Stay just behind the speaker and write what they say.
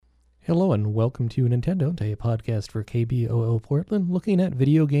Hello and welcome to Nintendo, a podcast for KBOO Portland, looking at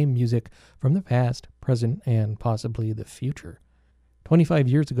video game music from the past, present, and possibly the future. 25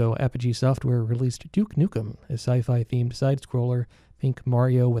 years ago, Apogee Software released Duke Nukem, a sci-fi themed side-scroller, think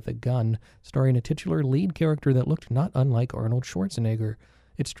Mario with a gun, starring a titular lead character that looked not unlike Arnold Schwarzenegger.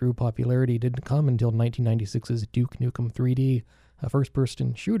 Its true popularity didn't come until 1996's Duke Nukem 3D, a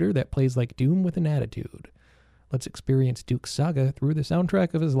first-person shooter that plays like Doom with an attitude. Let's experience Duke's saga through the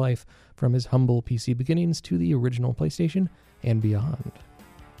soundtrack of his life, from his humble PC beginnings to the original PlayStation and beyond.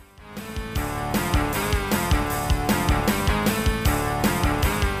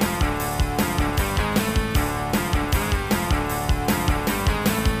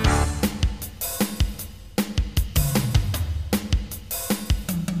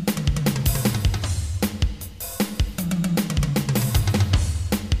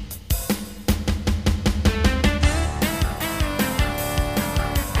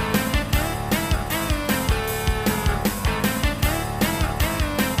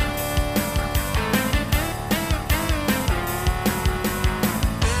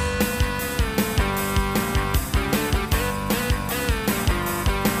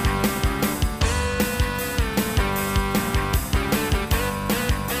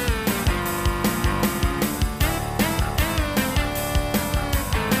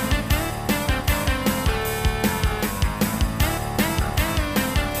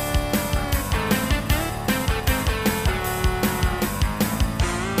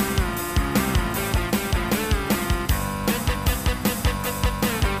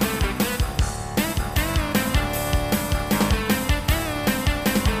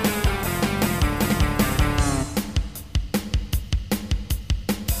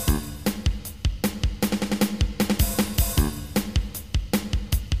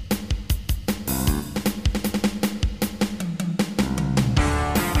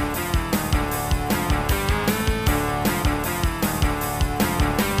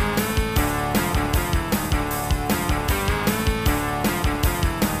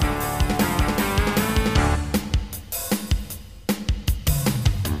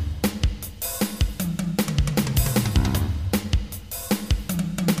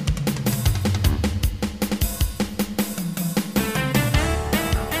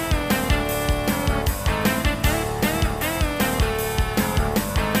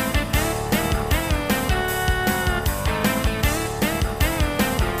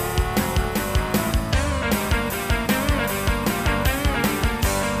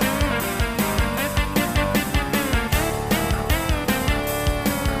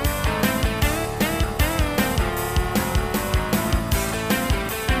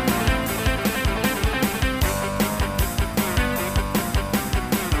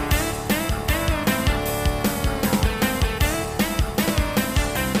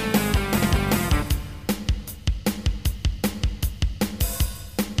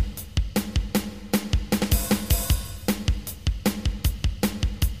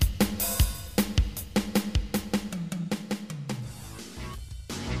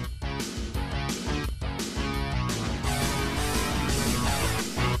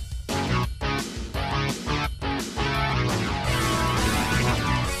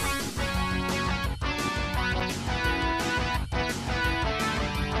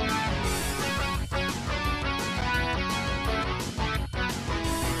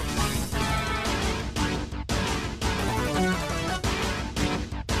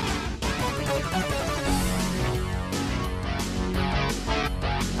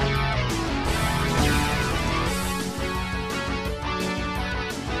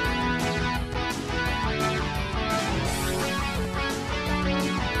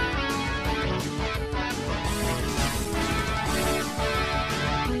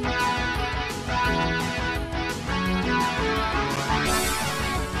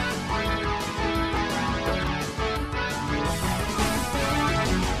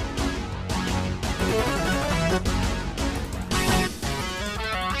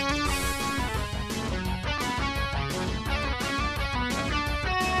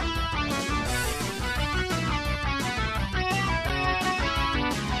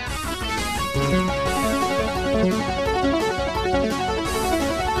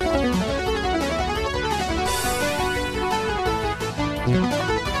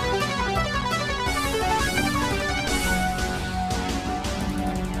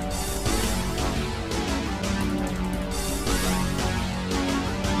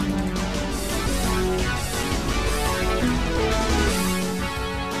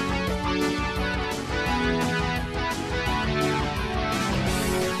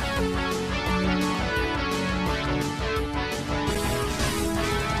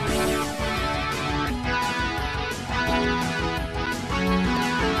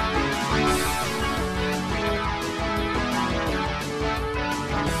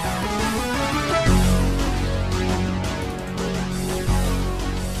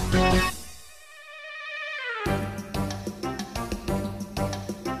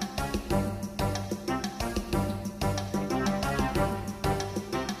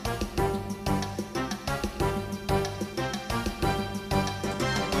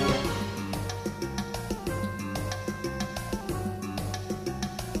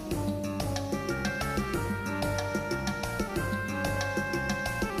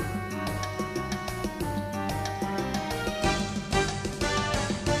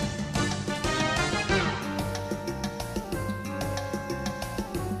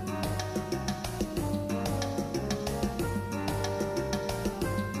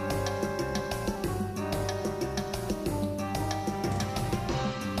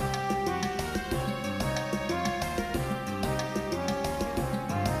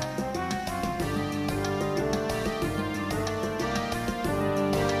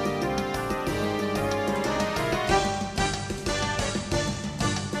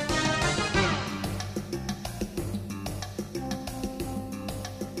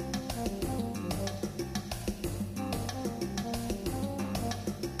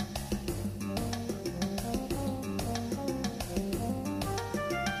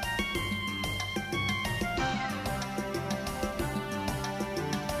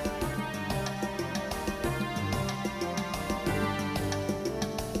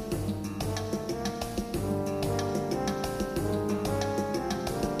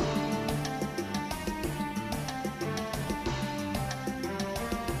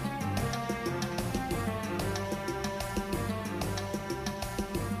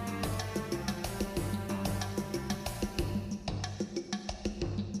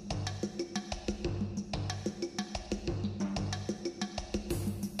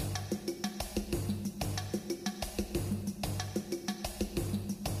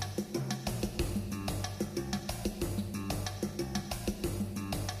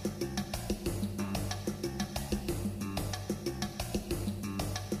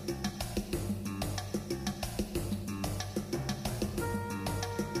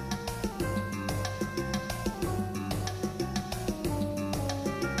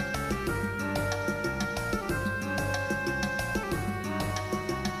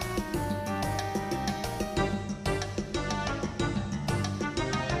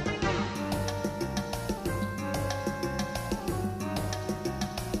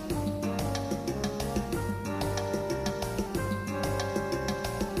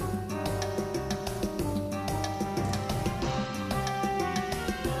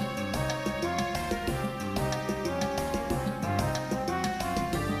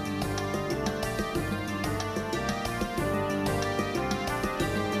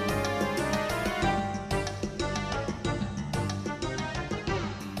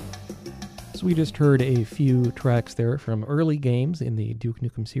 So we just heard a few tracks there from early games in the Duke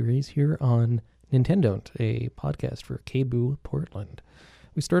Nukem series here on Nintendo, a podcast for KBOO Portland.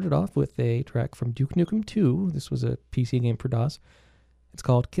 We started off with a track from Duke Nukem 2. This was a PC game for DOS. It's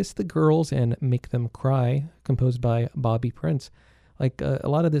called Kiss the Girls and Make Them Cry, composed by Bobby Prince. Like a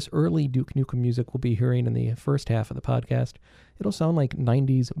lot of this early Duke Nukem music we'll be hearing in the first half of the podcast, it'll sound like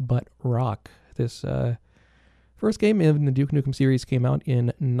 90s butt rock. This first game in the Duke Nukem series came out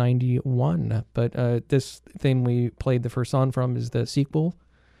in 91, but this thing we played the first song from is the sequel,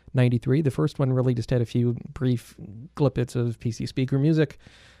 93. The first one really just had a few brief glimpses of PC speaker music,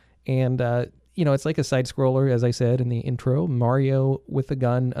 and it's like a side-scroller, as I said in the intro, Mario with a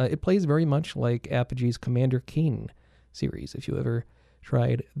gun. It plays very much like Apogee's Commander Keen series, if you ever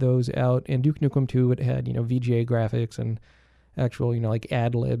tried those out. And Duke Nukem 2, it had, VGA graphics and actual, like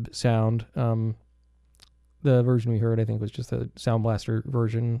ad-lib sound. The version we heard, I think, was just a Sound Blaster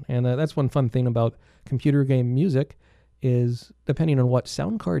version. And that's one fun thing about computer game music is, depending on what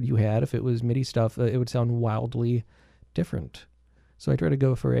sound card you had, if it was MIDI stuff, it would sound wildly different. So I try to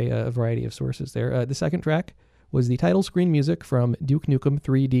go for a variety of sources there. The second track was the title screen music from Duke Nukem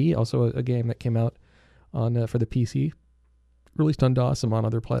 3D, also a game that came out on for the PC, released on DOS and on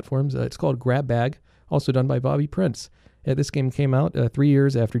other platforms. It's called Grab Bag, also done by Bobby Prince. This game came out 3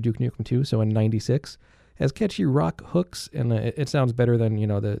 years after Duke Nukem 2, so in 96. Has catchy rock hooks, and it sounds better than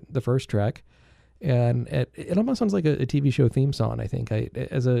the first track. And it almost sounds like a TV show theme song, I think.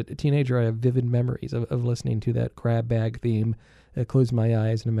 As a teenager, I have vivid memories of listening to that Grab Bag theme. I close my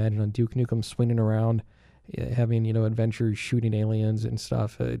eyes and imagine on Duke Nukem swinging around, having, adventures, shooting aliens and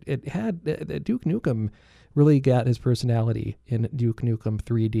stuff. It had Duke Nukem really got his personality in Duke Nukem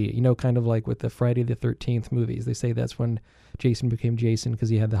 3D. Kind of like with the Friday the 13th movies. They say that's when Jason became Jason because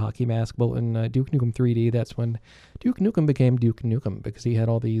he had the hockey mask. But in Duke Nukem 3D, that's when Duke Nukem became Duke Nukem because he had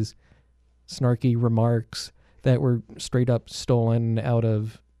all these snarky remarks that were straight up stolen out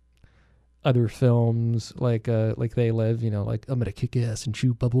of other films, like They Live, like, I'm gonna kick ass and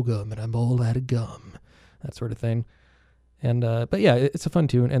chew bubble gum and I'm all out of gum, that sort of thing. And but yeah, it's a fun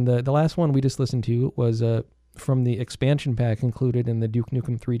tune. And the last one we just listened to was from the expansion pack included in the Duke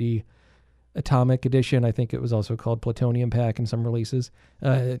Nukem 3D Atomic Edition. I think it was also called Plutonium Pack in some releases.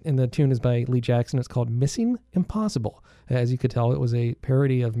 And the tune is by Lee Jackson. It's called Missing Impossible. As you could tell, it was a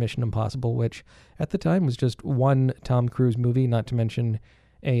parody of Mission Impossible, which at the time was just one Tom Cruise movie, not to mention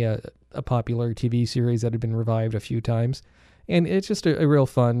a popular TV series that had been revived a few times. And it's just a real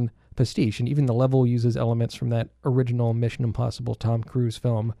fun pastiche. And even the level uses elements from that original Mission Impossible Tom Cruise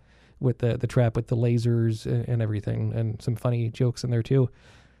film with the trap with the lasers and everything, and some funny jokes in there too.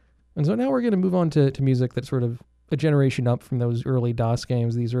 And so now we're going to move on to music that's sort of a generation up from those early DOS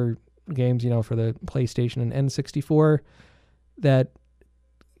games. These are games, for the PlayStation and N64 that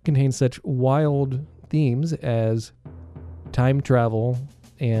contain such wild themes as time travel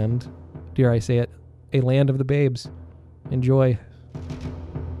and, dare I say it, a land of the babes. Enjoy.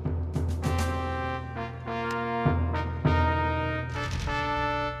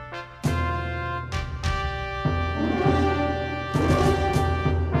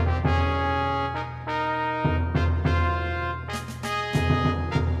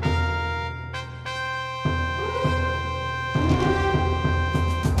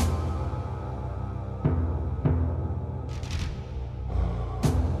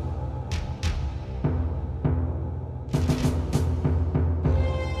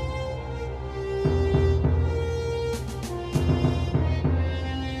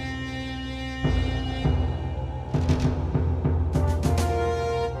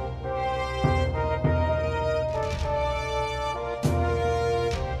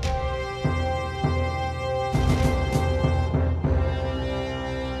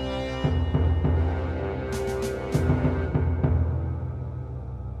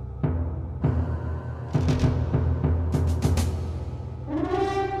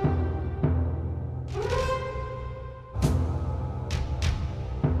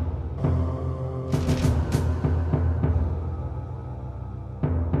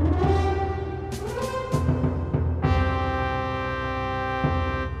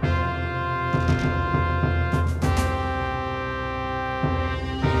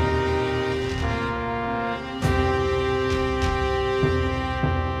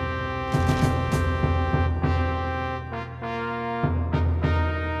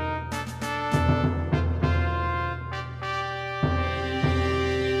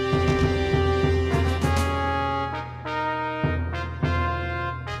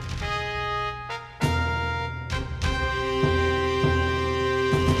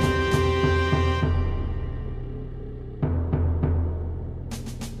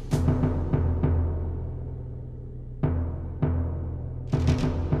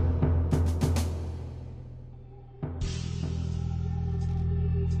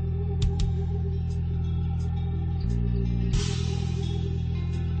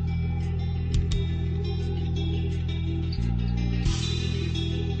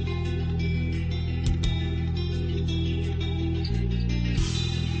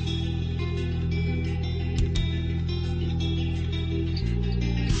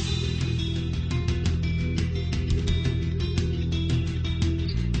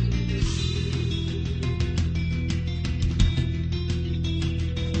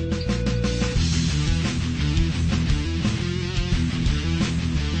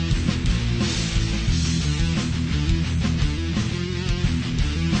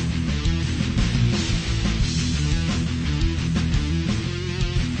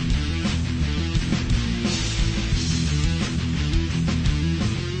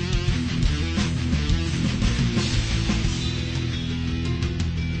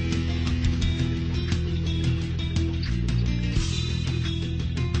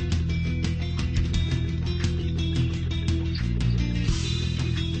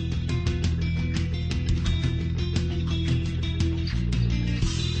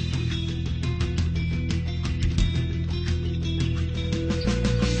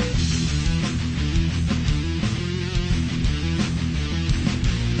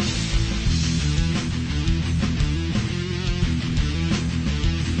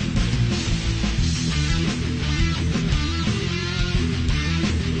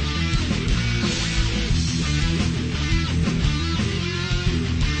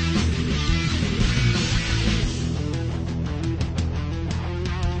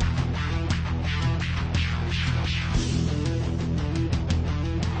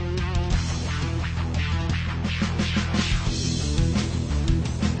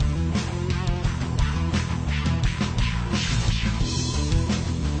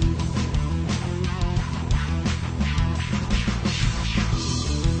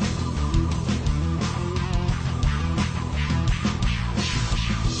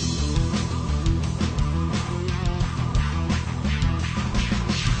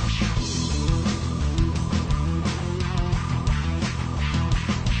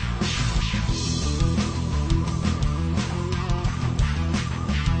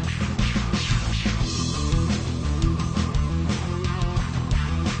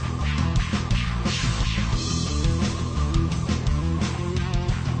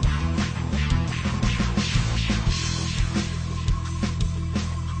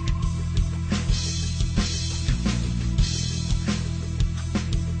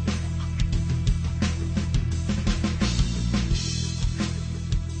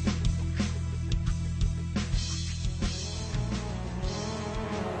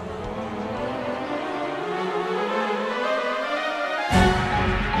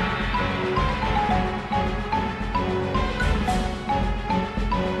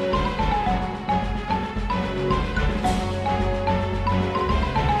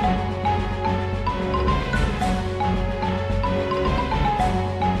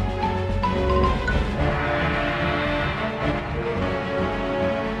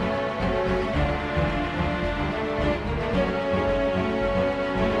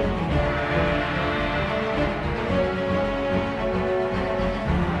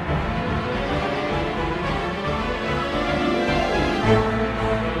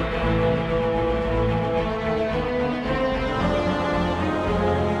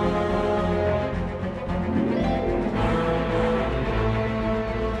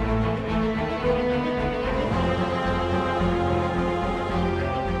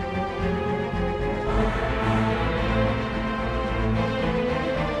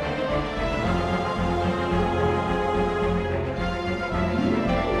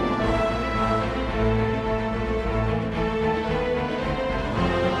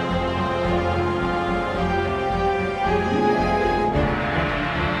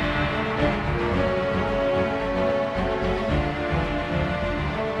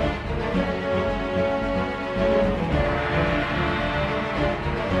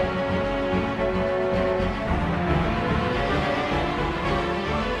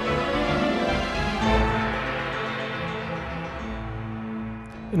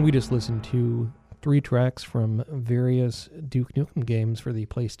 And we just listened to 3 tracks from various Duke Nukem games for the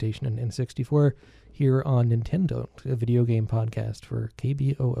PlayStation and N64 here on Nintendo, a video game podcast for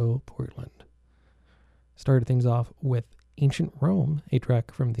KBOO Portland. Started things off with Ancient Rome, a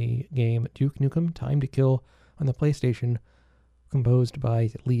track from the game Duke Nukem Time to Kill on the PlayStation, composed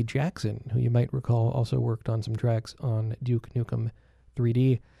by Lee Jackson, who you might recall also worked on some tracks on Duke Nukem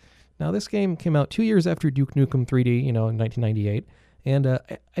 3D. Now, this game came out 2 years after Duke Nukem 3D, in 1998. And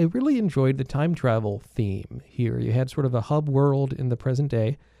I really enjoyed the time travel theme here. You had sort of a hub world in the present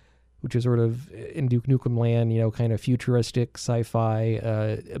day, which is sort of in Duke Nukem land, kind of futuristic sci-fi.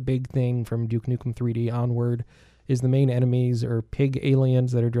 A big thing from Duke Nukem 3D onward is the main enemies are pig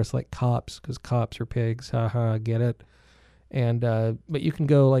aliens that are dressed like cops, because cops are pigs. Haha, get it? And but you can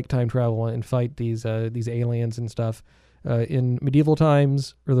go like time travel and fight these aliens and stuff in medieval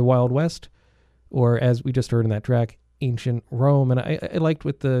times or the Wild West, or as we just heard in that track, Ancient Rome. And I liked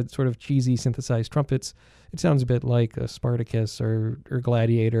with the sort of cheesy synthesized trumpets. It sounds a bit like a Spartacus or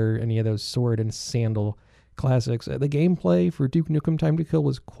Gladiator, any of those sword and sandal classics. The gameplay for Duke Nukem Time to Kill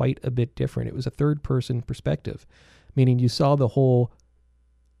was quite a bit different. It was a third-person perspective, meaning you saw the whole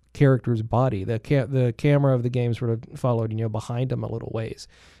character's body. The camera of the game sort of followed, behind him a little ways.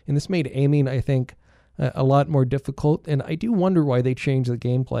 And this made aiming, I think, a lot more difficult, and I do wonder why they changed the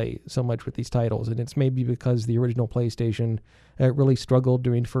gameplay so much with these titles, and it's maybe because the original PlayStation really struggled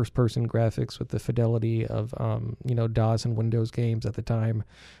doing first-person graphics with the fidelity of, DOS and Windows games at the time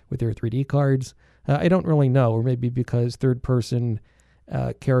with their 3D cards. I don't really know, or maybe because third-person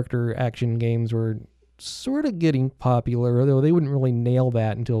character action games were sort of getting popular, although they wouldn't really nail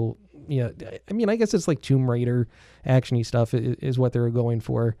that until, I guess it's like Tomb Raider action-y stuff is what they were going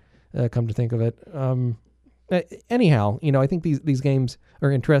for. Come to think of it. Anyhow, I think these games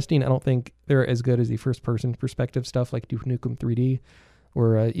are interesting. I don't think they're as good as the first-person perspective stuff like Duke Nukem 3D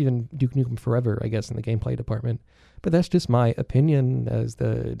or even Duke Nukem Forever, I guess, in the gameplay department. But that's just my opinion, as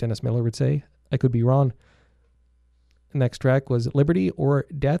the Dennis Miller would say. I could be wrong. Next track was Liberty or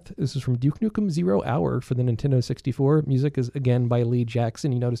Death. This is from Duke Nukem 0 Hour for the Nintendo 64. Music is, again, by Lee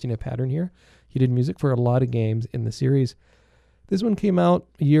Jackson. You're noticing a pattern here. He did music for a lot of games in the series. This one came out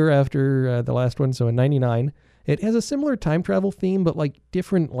a year after the last one, so in 99. It has a similar time travel theme, but like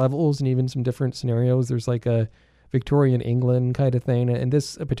different levels and even some different scenarios. There's like a Victorian England kind of thing. And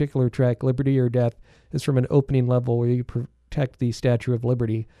this particular track, Liberty or Death, is from an opening level where you protect the Statue of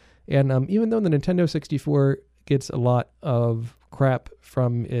Liberty. And even though the Nintendo 64 gets a lot of crap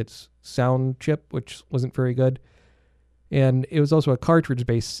from its sound chip, which wasn't very good, and it was also a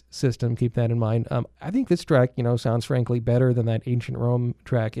cartridge-based system, keep that in mind. I think this track, sounds frankly better than that Ancient Rome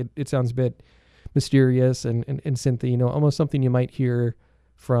track. It sounds a bit mysterious and synthy, almost something you might hear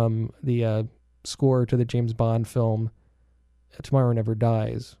from the score to the James Bond film Tomorrow Never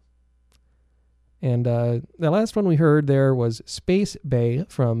Dies. And the last one we heard there was Space Bay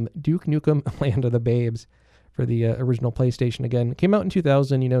from Duke Nukem Land of the Babes for the original PlayStation again. It came out in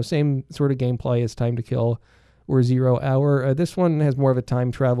 2000, same sort of gameplay as Time to Kill or 0 Hour. This one has more of a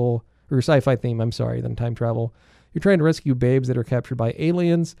time travel, or sci-fi theme, than time travel. You're trying to rescue babes that are captured by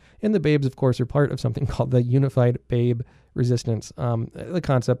aliens, and the babes, of course, are part of something called the Unified Babe Resistance. The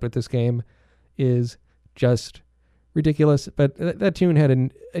concept with this game is just ridiculous, but that tune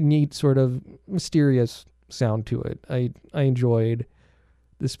had a neat sort of mysterious sound to it. I enjoyed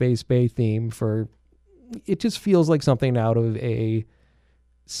the Space Bay theme for... It just feels like something out of a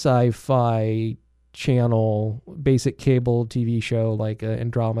sci-fi channel, basic cable TV show like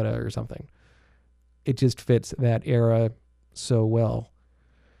Andromeda or something. It just fits that era so well.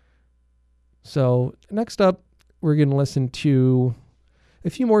 So next up, we're going to listen to a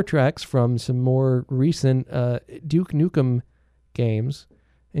few more tracks from some more recent Duke Nukem games,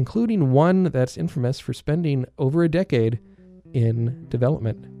 including one that's infamous for spending over a decade in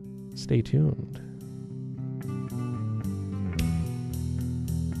development. Stay tuned.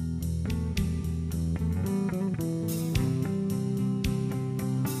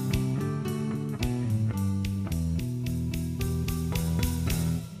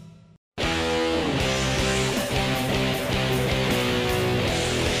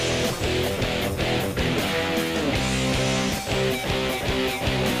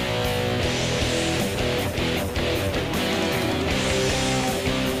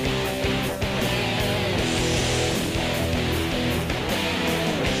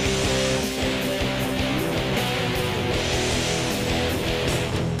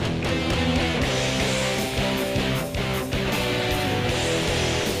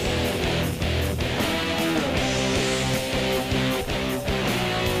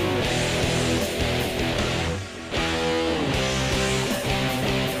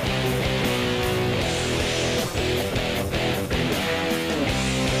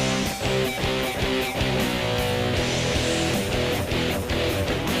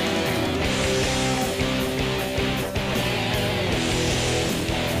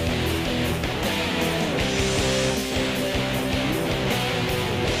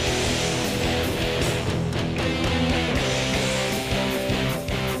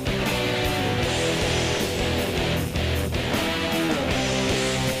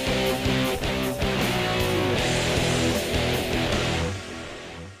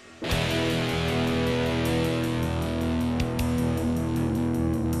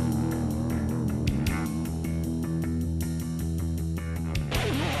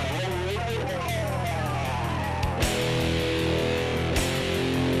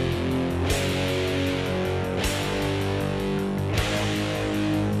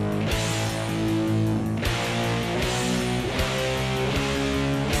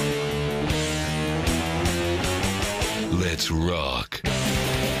 Let's rock.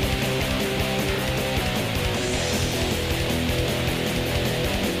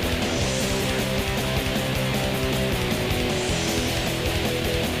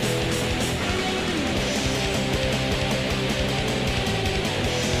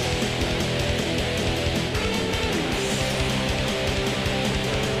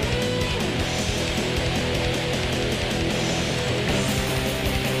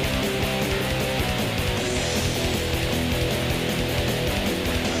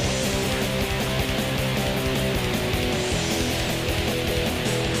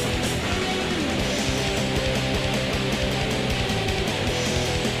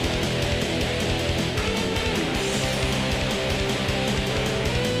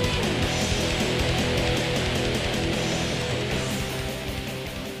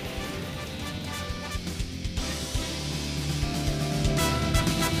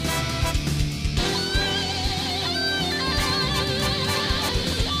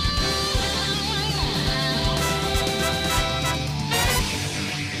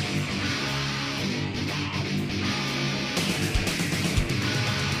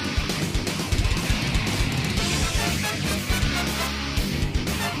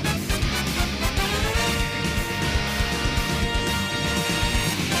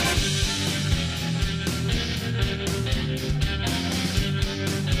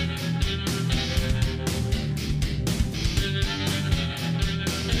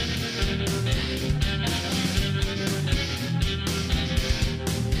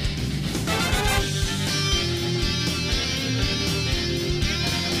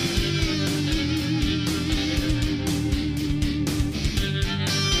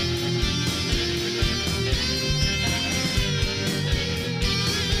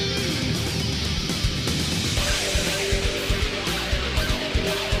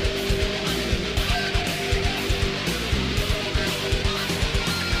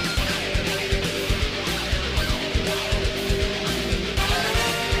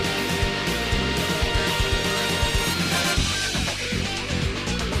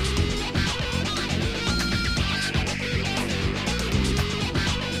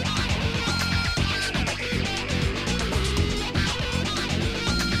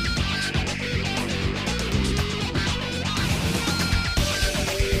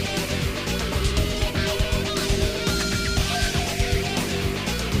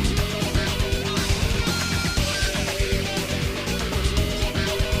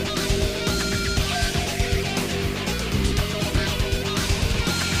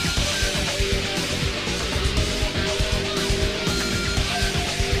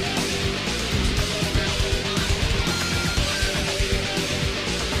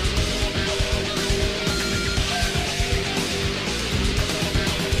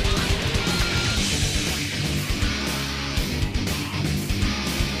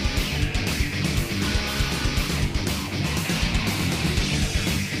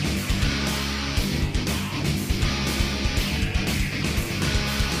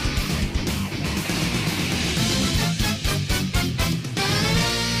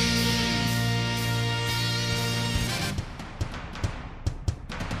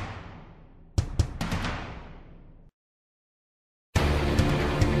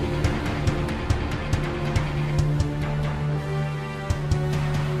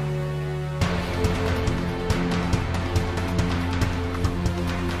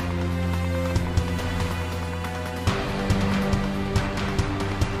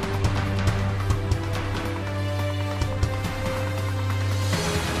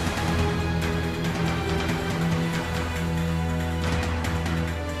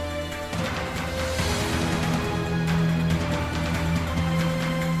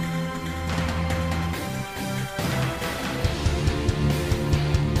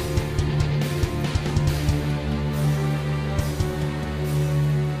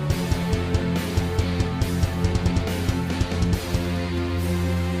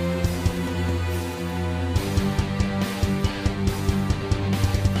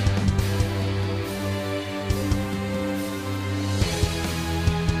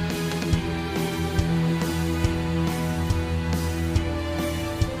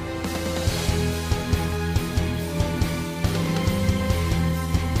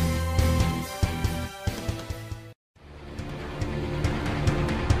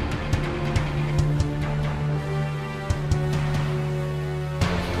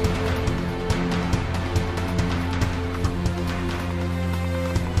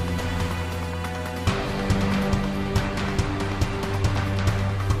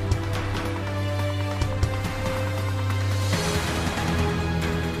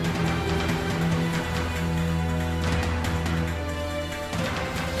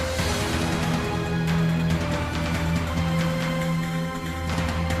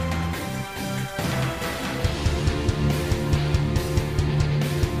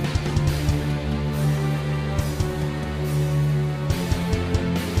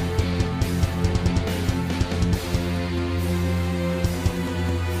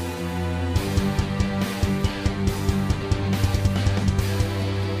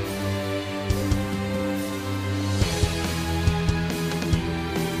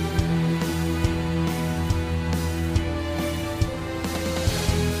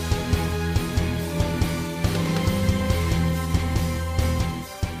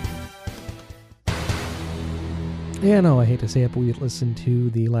 Yeah, no, I hate to say it, but we listened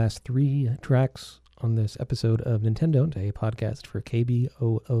to the last 3 tracks on this episode of Nintendo, a podcast for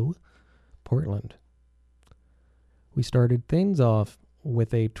KBOO Portland. We started things off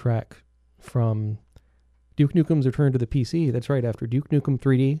with a track from Duke Nukem's Return to the PC. That's right, after Duke Nukem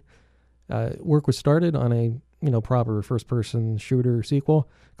 3D, work was started on a proper first-person shooter sequel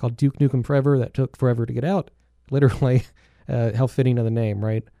called Duke Nukem Forever that took forever to get out. Literally, how fitting of the name,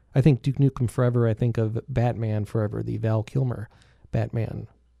 right? I think Duke Nukem Forever, I think of Batman Forever, the Val Kilmer Batman,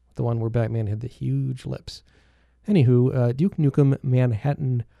 the one where Batman had the huge lips. Anywho, Duke Nukem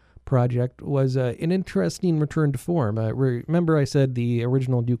Manhattan Project was an interesting return to form. Remember I said the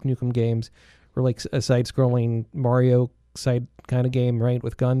original Duke Nukem games were like a side-scrolling Mario side kind of game, right,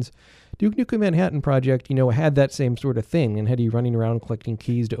 with guns? Duke Nukem Manhattan Project, had that same sort of thing and had you running around collecting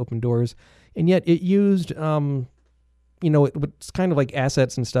keys to open doors, and yet it used... it's kind of like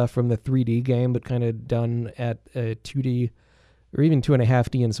assets and stuff from the 3D game, but kind of done at a 2D or even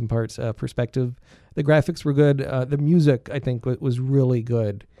 2.5D in some parts perspective. The graphics were good. The music, I think, was really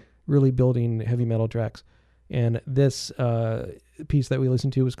good, really building heavy metal tracks. And this piece that we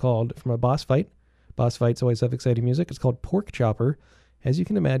listened to was called from a boss fight. Boss fights always have exciting music. It's called Pork Chopper. As you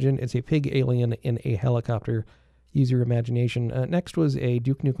can imagine, it's a pig alien in a helicopter. Use your imagination. Next was a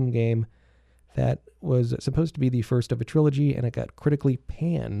Duke Nukem game that was supposed to be the first of a trilogy, and it got critically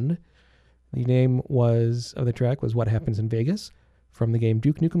panned. The name of the track was What Happens in Vegas, from the game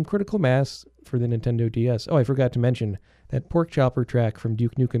Duke Nukem Critical Mass for the Nintendo DS. Oh, I forgot to mention that Pork Chopper track from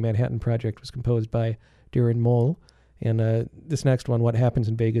Duke Nukem Manhattan Project was composed by Darren Moll, and this next one, What Happens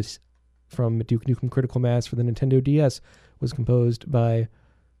in Vegas, from Duke Nukem Critical Mass for the Nintendo DS, was composed by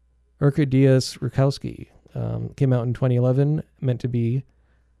Arkadiusz Rukowski. Came out in 2011, meant to be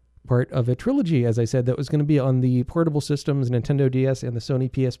part of a trilogy, as I said, that was going to be on the portable systems, Nintendo DS and the Sony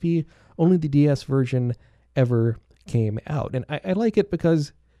PSP. Only the DS version ever came out. And I like it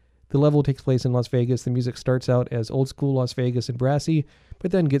because the level takes place in Las Vegas. The music starts out as old school Las Vegas and brassy, but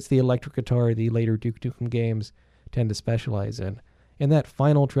then gets the electric guitar the later Duke Nukem games tend to specialize in. And that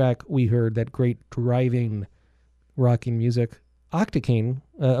final track we heard, that great driving, rocking music, Octocane,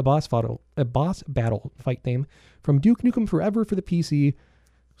 a boss battle fight theme from Duke Nukem Forever for the PC,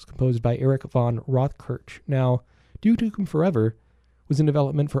 was composed by Eric von Rothkirch. Now, Duke Nukem Forever was in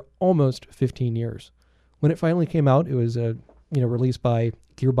development for almost 15 years. When it finally came out, it was released by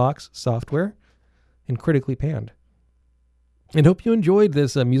Gearbox Software and critically panned. And hope you enjoyed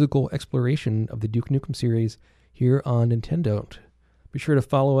this musical exploration of the Duke Nukem series here on Nintendo. Be sure to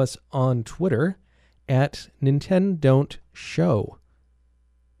follow us on Twitter at Nintendon'tshow.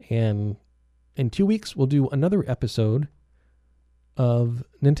 And in 2 weeks, we'll do another episode of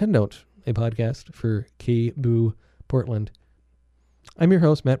Nintendo, a podcast for KBOO Portland. I'm your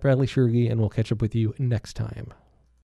host, Matt Bradley Shurgi, and we'll catch up with you next time.